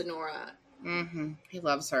into Nora. Mm-hmm. He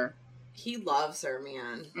loves her. He loves her,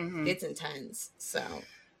 man. Mm-hmm. It's intense. So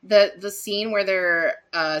the scene where they're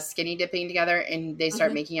skinny dipping together and they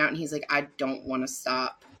start making out and he's like, I don't want to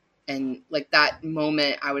stop. And like that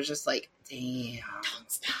moment, I was just like, damn.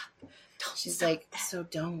 Don't stop. She's stop like, so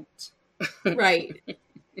don't. Right.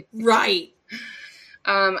 Right.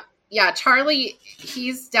 Yeah, Charlie,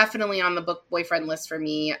 he's definitely on the book boyfriend list for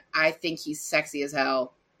me. I think he's sexy as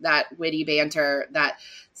hell. That witty banter, that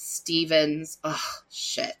Stevens. Oh,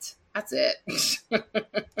 shit. That's it.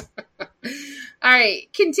 All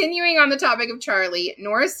right. Continuing on the topic of Charlie,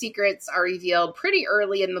 Nora's secrets are revealed pretty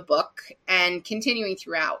early in the book and continuing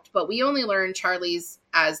throughout, but we only learn Charlie's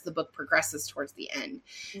as the book progresses towards the end.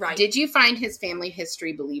 Right. Did you find his family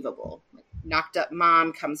history believable? Like, knocked up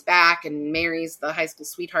mom comes back and marries the high school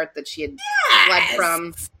sweetheart that she had fled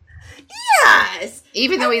from. Yes.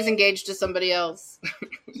 Even though he's engaged to somebody else.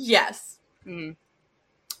 Yes. Mm-hmm.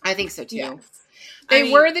 I think so too. Yes.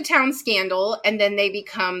 They were the town scandal, and then they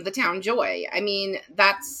become the town joy. I mean,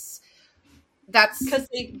 that's because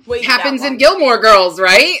happens in Gilmore Girls,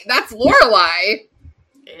 right? That's Lorelai.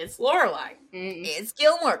 It's Lorelai. Mm-hmm. It's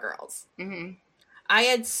Gilmore Girls. Mm-hmm. I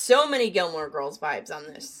had so many Gilmore Girls vibes on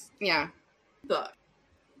this. Yeah. Book.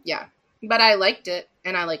 Yeah. But I liked it,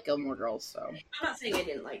 and I like Gilmore Girls, so. I'm not saying I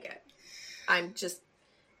didn't like it. I'm just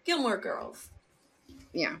Gilmore Girls.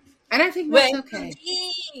 Yeah. And I think that's okay.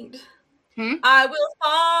 I will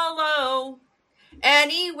follow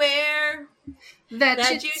anywhere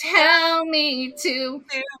that you tell me to.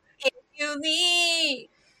 If you lead,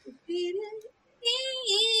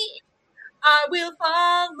 I will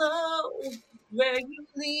follow where you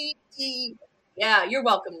lead. Yeah, you're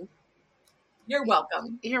welcome. You're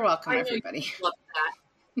welcome. You're welcome, everybody. Love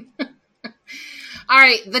that. All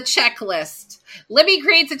right, the checklist. Libby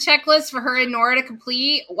creates a checklist for her and Nora to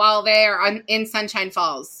complete while they're in Sunshine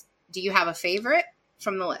Falls. Do you have a favorite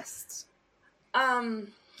from the list?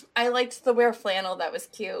 I liked the wear flannel. That was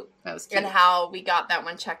cute. That was cute. And how we got that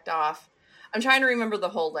one checked off. I'm trying to remember the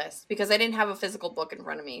whole list because I didn't have a physical book in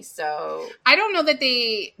front of me. So I don't know that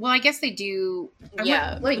they. Well, I guess they do.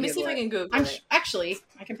 Yeah. Let me see if I can Google it. Actually,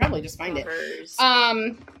 I can probably just find it.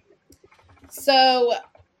 So,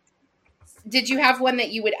 did you have one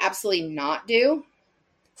that you would absolutely not do?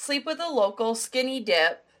 Sleep with a local, skinny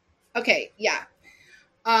dip. Okay. Yeah.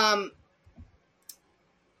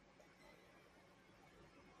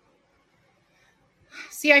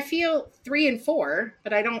 See, I feel 3 and 4,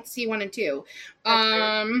 but I don't see 1 and 2.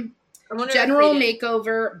 General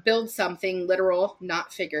makeover, build something, literal,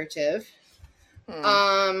 not figurative.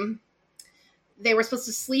 They were supposed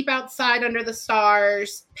to sleep outside under the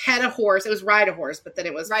stars, pet a horse. It was ride a horse, but then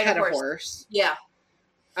it was pet a horse. Yeah.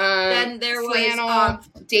 Then there flannel, was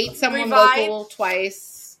date someone local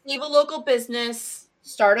twice. Leave a local business.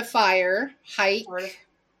 Start a fire. Hike.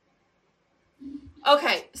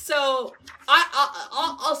 Okay, so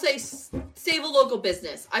I'll say save a local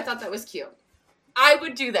business. I thought that was cute. I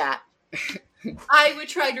would do that. I would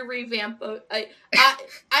try to revamp. I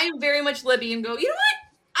am very much Libby and go, you know what?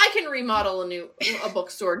 I can remodel a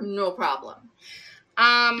bookstore, no problem.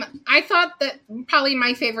 I thought that probably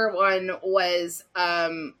my favorite one was,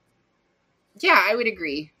 yeah, I would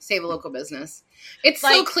agree. Save a local business. It's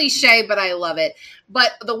so cliche, but I love it.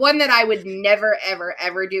 But the one that I would never, ever,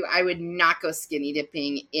 ever do, I would not go skinny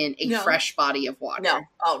dipping in a fresh body of water. No.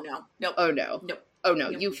 Oh, no. Nope. Oh, no. Nope. Oh, no.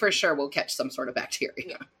 Nope. You for sure will catch some sort of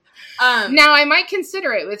bacteria. Yeah. Now, I might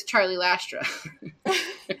consider it with Charlie Lastra.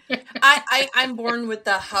 I'm born with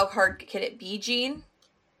the how hard can it be gene.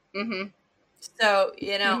 Mm-hmm. So,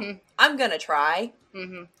 I'm going to try.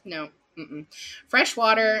 Mm-hmm. No. Mm-mm. Fresh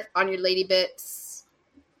water on your lady bits.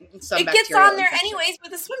 It gets on there anyways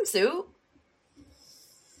with a swimsuit.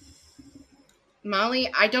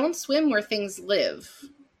 Molly, I don't swim where things live.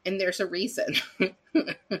 And there's a reason.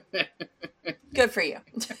 Good for you.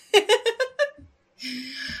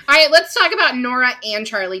 All right, let's talk about Nora and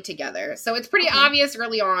Charlie together. So it's pretty obvious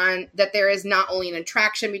early on that there is not only an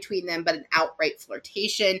attraction between them, but an outright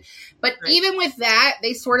flirtation. But even with that,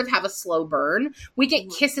 they sort of have a slow burn. We get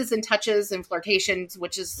kisses and touches and flirtations,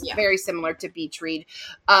 which is very similar to Beach Read.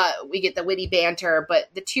 We get the witty banter, but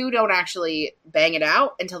the two don't actually bang it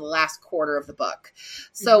out until the last quarter of the book.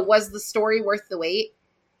 So was the story worth the wait?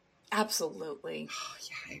 Absolutely. Oh,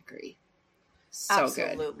 yeah, I agree. So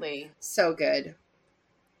Absolutely. Good. So good.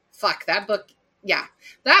 Fuck, that book. Yeah.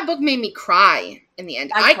 That book made me cry in the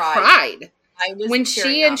end. I cried. When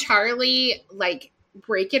she and Charlie,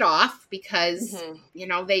 break it off because,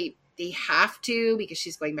 they have to because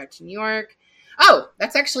she's going back to New York. Oh,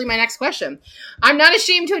 that's actually my next question. I'm not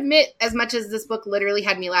ashamed to admit, as much as this book literally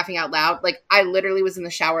had me laughing out loud, I literally was in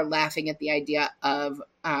the shower laughing at the idea of,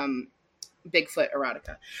 Bigfoot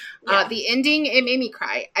erotica. The ending, it made me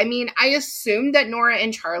cry. I mean, I assumed that Nora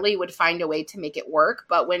and Charlie would find a way to make it work,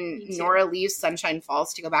 but when Nora leaves Sunshine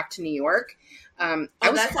Falls to go back to New York, I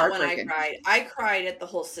was that's not when heartbroken. I cried. I cried at the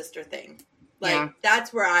whole sister thing.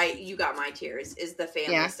 That's where you got my tears, is the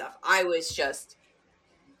family stuff. I was just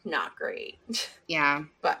not great. Yeah.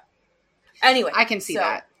 But anyway. I can see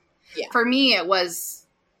that. Yeah. For me, it was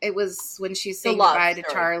when she's saying goodbye to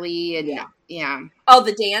Charlie and Oh,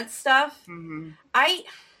 the dance stuff? Mm-hmm.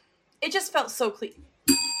 It just felt so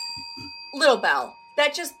Little Belle.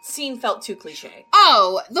 That scene felt too cliche.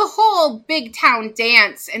 Oh, the whole big town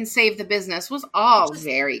dance and save the business was all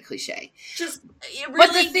very cliche.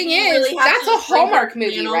 But the thing is, that's a Hallmark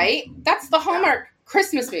movie, right? That's the Hallmark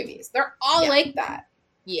Christmas movies. They're all like that.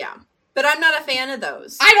 Yeah. But I'm not a fan of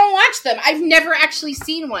those. I don't watch them. I've never actually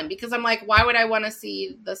seen one because I'm like, why would I want to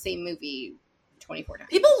see the same movie 24 times?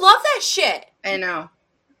 People love that shit. I know.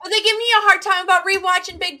 But they give me a hard time about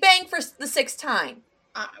rewatching Big Bang for the 6th time.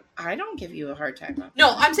 I don't give you a hard time about that.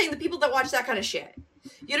 No, I'm saying the people that watch that kind of shit.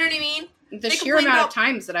 You know what I mean? The sheer amount of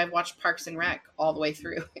times that I've watched Parks and Rec all the way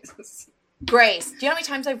through. Grace. Do you know how many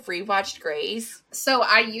times I've rewatched Grace? So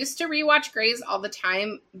I used to rewatch Grace all the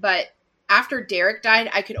time, but after Derek died,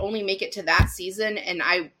 I could only make it to that season, and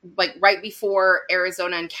I right before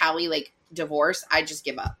Arizona and Callie divorce, I just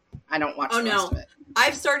give up. I don't watch the rest of it.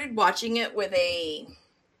 I've started watching it with a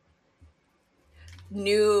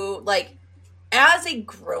new as a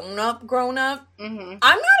grown up. Mm-hmm.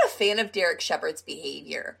 I'm not a fan of Derek Shepherd's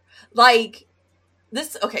behavior.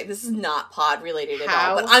 This is not pod related at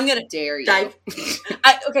all, but I'm gonna dare you.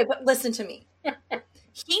 Okay, but listen to me.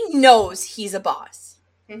 He knows he's a boss.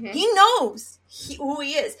 Mm-hmm. He knows who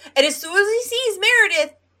he is. And as soon as he sees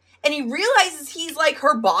Meredith and he realizes he's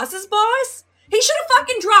her boss's boss, he should have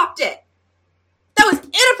fucking dropped it. That was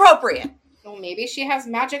inappropriate. Well, maybe she has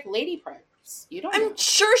magic lady parts. You don't know. I'm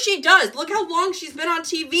sure she does. Look how long she's been on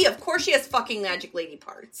TV. Of course she has fucking magic lady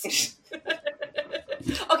parts.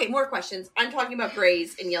 Okay, more questions. I'm talking about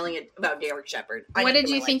Grace and yelling about Derek Shepherd. What did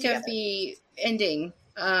you think of the ending?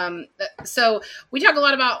 So we talk a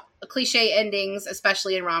lot about cliche endings,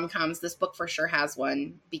 especially in rom-coms. This book for sure has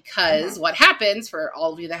one because what happens, for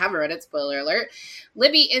all of you that haven't read it, spoiler alert,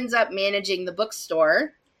 Libby ends up managing the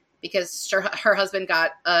bookstore because her husband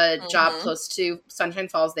got a job close to Sunshine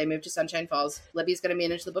Falls. They moved to Sunshine Falls. Libby's going to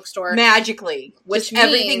manage the bookstore. Magically. Which means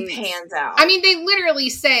everything pans out. I mean, they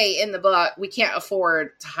literally say in the book, we can't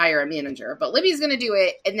afford to hire a manager, but Libby's going to do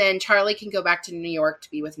it. And then Charlie can go back to New York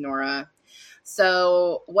to be with Nora.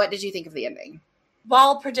 So what did you think of the ending?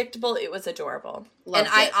 While predictable, it was adorable. Loved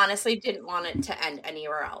it. I honestly didn't want it to end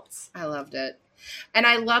anywhere else. I loved it. And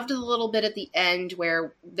I loved the little bit at the end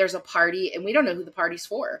where there's a party and we don't know who the party's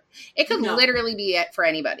for. It could literally be it for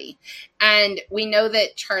anybody. And we know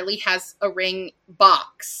that Charlie has a ring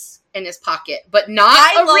box in his pocket, but not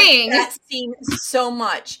a ring. I love that scene so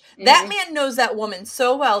much. That man knows that woman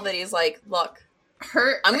so well that he's like, look,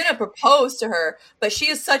 I'm going to propose to her, but she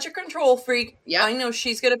is such a control freak. Yeah. I know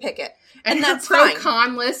she's going to pick it. And that's her fine.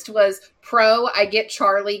 pro-con list was pro, I get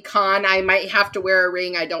Charlie, con, I might have to wear a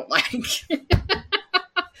ring I don't like.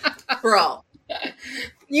 Bro.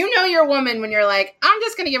 You know your woman when you're like, I'm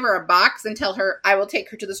just going to give her a box and tell her I will take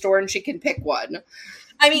her to the store and she can pick one.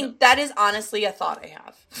 I mean, that is honestly a thought I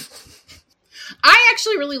have. I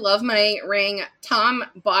actually really love my ring. Tom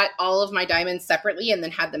bought all of my diamonds separately and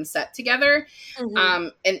then had them set together. Mm-hmm.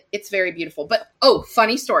 And it's very beautiful. But,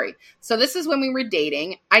 funny story. So this is when we were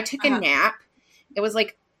dating. I took a nap. It was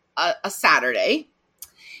like a Saturday.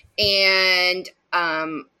 And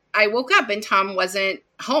I woke up and Tom wasn't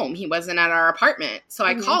home. He wasn't at our apartment. So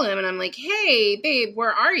I call him and I'm like, hey, babe,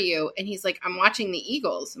 where are you? And he's like, I'm watching the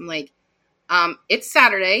Eagles. I'm like, it's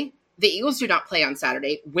Saturday. The Eagles do not play on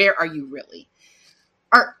Saturday. Where are you really?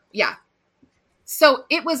 Yeah. So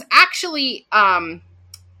it was actually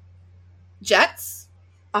Jets.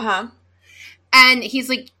 Uh-huh. And he's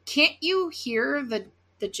like, can't you hear the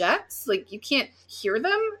Jets? Like, you can't hear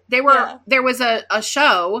them? There was a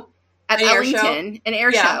show at Ellington, an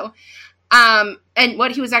air show. And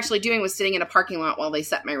what he was actually doing was sitting in a parking lot while they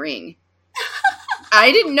set my ring.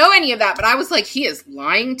 I didn't know any of that, but I was like, he is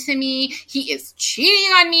lying to me. He is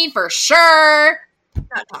cheating on me for sure.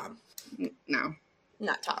 Not Tom. No.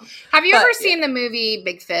 Not Tom. Have you ever seen the movie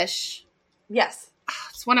Big Fish? Yes.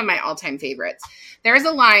 It's one of my all-time favorites. There's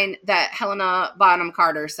a line that Helena Bonham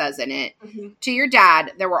Carter says in it. Mm-hmm. To your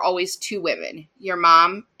dad, there were always two women, your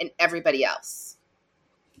mom and everybody else.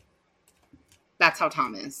 That's how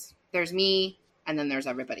Tom is. There's me, and then there's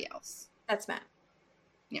everybody else. That's Matt.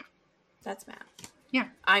 Yeah. That's Matt. Yeah.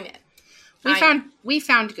 I'm it. We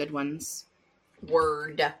found good ones.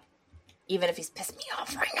 Word. Even if he's pissed me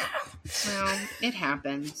off right now. Well, it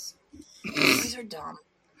happens. These are dumb.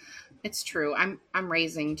 It's true. I'm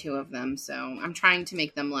raising two of them, so I'm trying to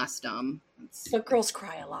make them less dumb. But girls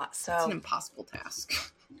cry a lot, so it's an impossible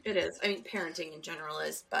task. It is. I mean, parenting in general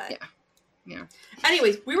is, but yeah.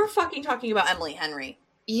 Anyways, we were fucking talking about Emily Henry.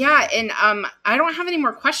 Yeah, and I don't have any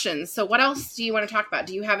more questions. So what else do you want to talk about?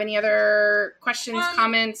 Do you have any other questions,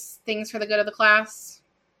 comments, things for the good of the class?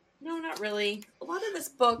 No, not really. A lot of this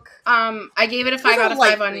book. I gave it a 5 out of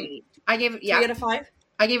 5 on. I gave it 3 out of 5.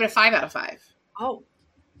 I gave it a 5 out of 5. Oh,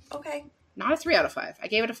 okay. Not a 3 out of 5. I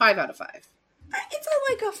gave it a 5 out of 5. It's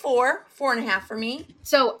like a 4.5 for me.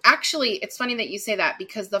 So actually, it's funny that you say that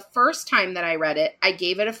because the first time that I read it, I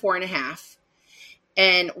gave it a 4.5.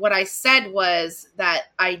 And what I said was that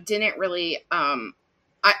I didn't really.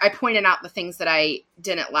 I pointed out the things that I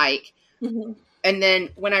didn't like. Mm-hmm. And then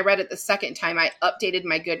when I read it the second time, I updated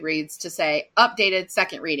my Goodreads to say, updated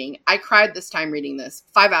second reading. I cried this time reading this.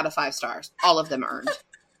 5 out of 5 stars. All of them earned.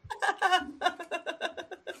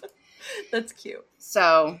 That's cute.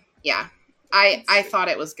 So, yeah. I thought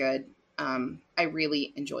it was good. I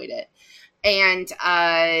really enjoyed it. And,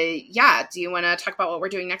 do you want to talk about what we're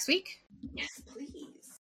doing next week? Yes,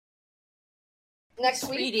 please. Next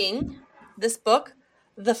week, reading this book,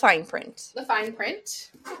 The Fine Print. The Fine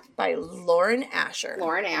Print. By Lauren Asher.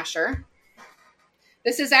 Lauren Asher.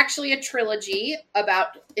 This is actually a trilogy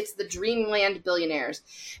it's the Dreamland Billionaires.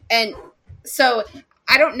 And so,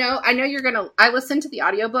 I don't know. I know I listened to the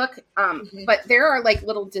audiobook, but there are like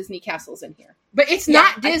little Disney castles in here. But it's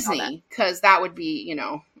not Disney, because that would be,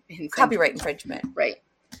 copyright infringement. Right.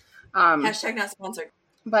 Hashtag not sponsored.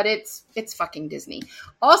 But it's fucking Disney.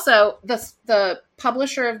 Also, the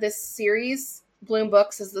publisher of this series, Bloom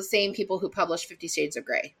Books, is the same people who published 50 Shades of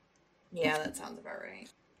Grey. Yeah, that sounds about right.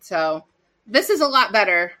 So, this is a lot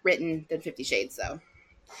better written than 50 Shades, though.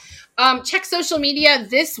 Check social media.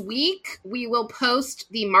 This week, we will post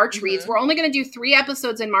the March reads. We're only going to do 3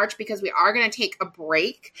 episodes in March because we are going to take a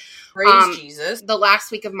break. Praise Jesus. The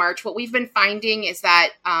last week of March. What we've been finding is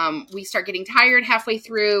that we start getting tired halfway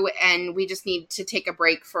through, and we just need to take a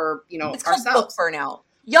break for, it's ourselves. Called book burnout.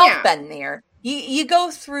 Y'all have been there. You go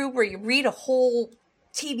through where you read a whole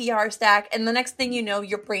TBR stack, and the next thing you know,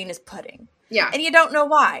 your brain is pudding. Yeah. And you don't know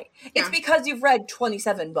why. It's because you've read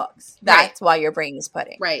 27 books. That's why your brain is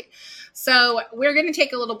pudding. Right. So we're going to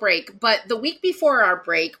take a little break. But the week before our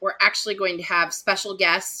break, we're actually going to have special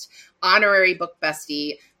guest, honorary book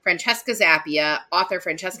bestie, Francesca Zappia, author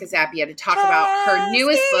Francesca Zappia, to talk about her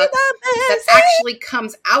newest book that actually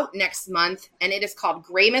comes out next month. And it is called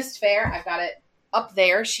Grey Mist Fair. I've got it up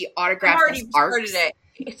there. She autographed this art.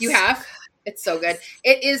 You have? It's so good.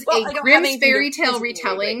 It is a Grimm's fairy tale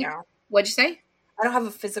retelling. What'd you say? I don't have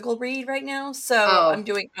a physical read right now, so I'm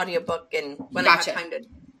doing audiobook and when I have time to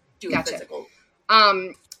do a physical.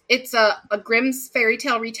 it's a Grimm's fairy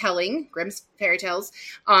tale retelling, Grimm's fairy tales.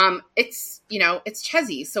 It's, it's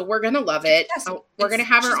Chezzy, so we're going to love it. We're going to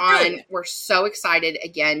have her on. Brilliant. We're so excited.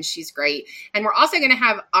 Again, she's great. And we're also going to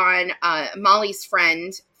have on Molly's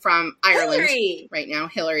friend from Ireland right now,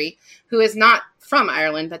 Hillary, who is not from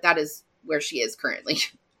Ireland, but that is where she is currently.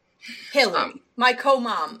 Hillary, my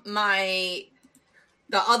co-mom, the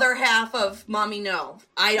other half of Mommy No.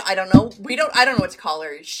 I don't know. I don't know what to call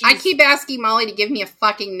her. I keep asking Molly to give me a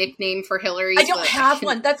fucking nickname for Hillary. I don't have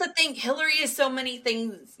one. That's the thing. Hillary is so many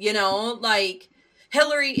things, like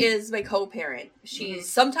Hillary is my co-parent. She's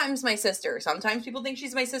sometimes my sister. Sometimes people think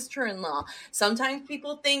she's my sister-in-law. Sometimes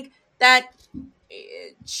people think that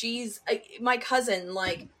she's my cousin.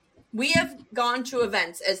 Like, we have gone to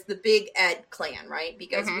events as the Big Ed clan, right?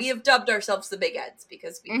 Because we have dubbed ourselves the Big Eds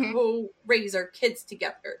because we co-raise our kids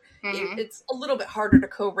together. It's a little bit harder to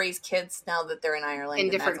co-raise kids now that they're in Ireland. In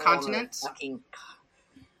different continents?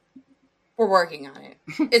 We're working on it.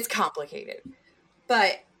 It's complicated.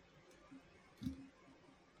 But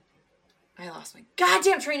I lost my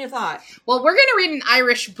goddamn train of thought. Well, we're going to read an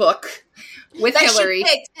Irish book with Hillary. She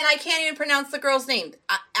picked, and I can't even pronounce the girl's name.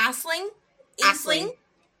 Aisling?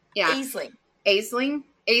 Yeah. Aisling,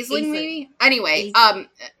 maybe? Anyway,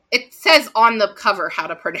 it says on the cover how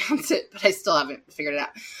to pronounce it, but I still haven't figured it out.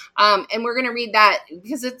 And we're going to read that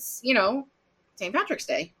because it's, St. Patrick's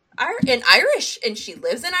Day. In Irish, and she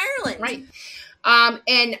lives in Ireland. Right.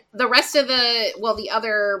 And the rest of the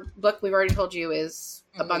other book we've already told you is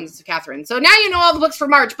Abundance of Catherine. So now you know all the books for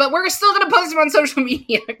March, but we're still going to post them on social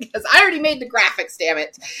media because I already made the graphics, damn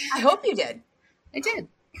it. I hope you did. I did.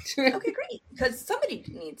 Okay, great. Because somebody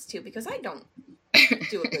needs to, because I don't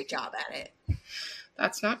do a great job at it.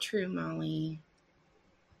 That's not true, Molly.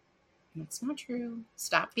 That's not true.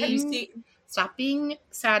 Stop being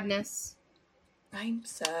sadness. I'm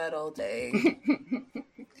sad all day.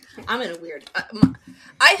 I'm in a weird...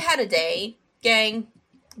 I've had a day, gang,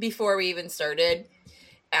 before we even started,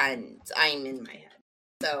 and I'm in my head.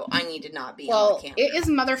 So I need to not be on the camera. It is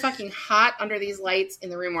motherfucking hot under these lights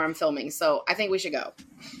in the room where I'm filming, so I think we should go.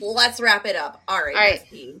 Well, let's wrap it up. All right.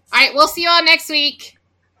 All right, we'll see you all next week.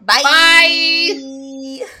 Bye.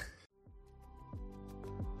 Bye.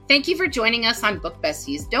 Thank you for joining us on Book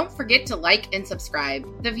Besties. Don't forget to like and subscribe.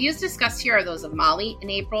 The views discussed here are those of Molly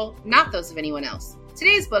and April, not those of anyone else.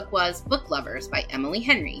 Today's book was Book Lovers by Emily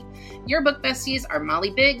Henry. Your book besties are Molly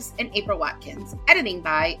Biggs and April Watkins. Editing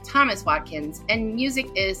by Thomas Watkins. And music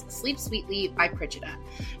is Sleep Sweetly by Pritchida.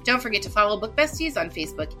 Don't forget to follow Book Besties on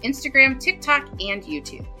Facebook, Instagram, TikTok, and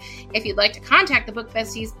YouTube. If you'd like to contact the Book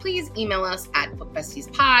Besties, please email us at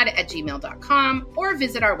bookbestiespod@gmail.com or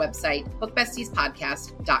visit our website,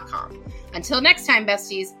 bookbestiespodcast.com. Until next time,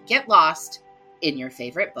 besties, get lost in your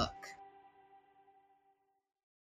favorite book.